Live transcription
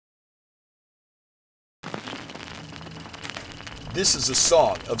This is a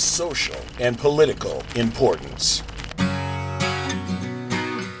song of social and political importance.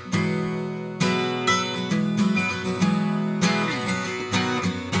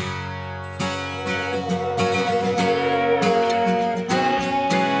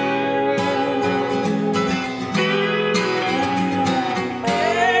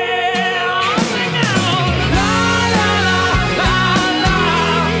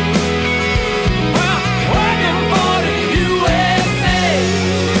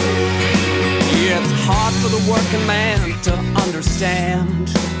 Working man to understand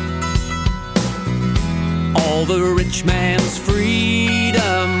all the rich man's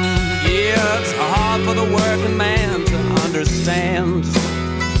freedom. Yeah, it's hard for the working man to understand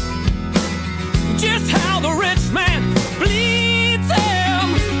just how the rich man bleeds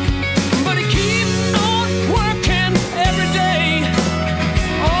him, but he keeps on working every day.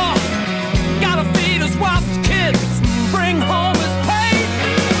 Oh, gotta feed his wife, his kids, bring home his pay.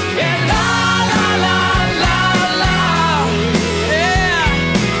 Yeah,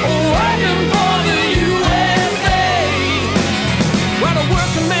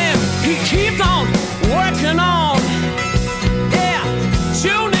 keeps on working on, yeah,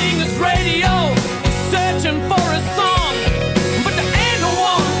 tuning his radio, searching for his song, but there ain't no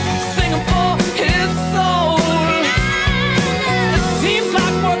one singing for his soul. It seems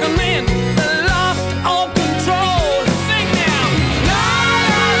like working men lost all control. Sing now, la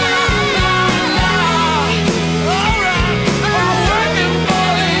la la la la. All right, I'm working for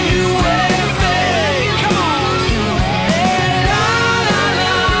the USA. Come on, yeah, la la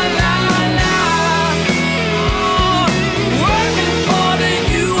la la. Working for the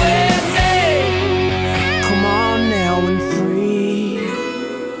USA. Come on now and free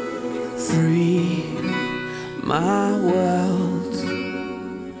my world.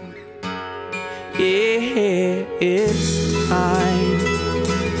 Yeah, it's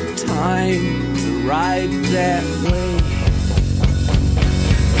time to ride that way.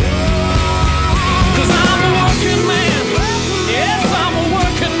 'Cause I'm a working man. Yes, I'm a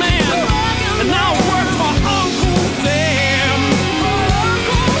working man. And I work for Uncle Sam.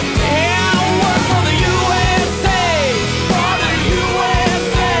 Yeah, I work for the USA. For the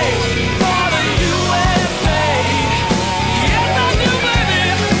USA. For the USA. Yes, I do, baby.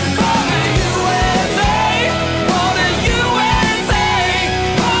 For the USA. For the USA.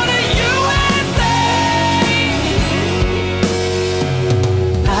 For the USA.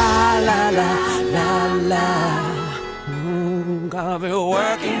 La la la la la. I've been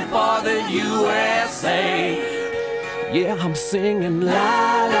working for the USA. Yeah, I'm singing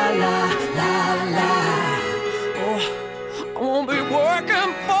la la la la la. Oh, I won't be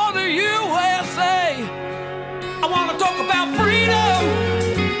working for the USA. I want to talk about freedom,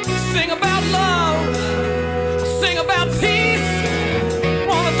 sing about love, sing about peace.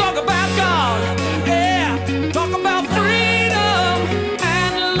 Want to talk about God, yeah, talk about freedom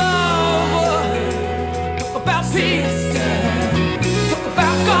and love, talk about peace.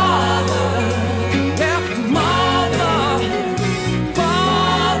 About God, yeah, mother,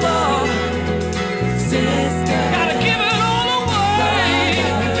 father, sister, gotta give it all away,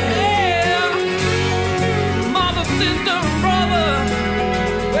 yeah. Mother, sister, brother,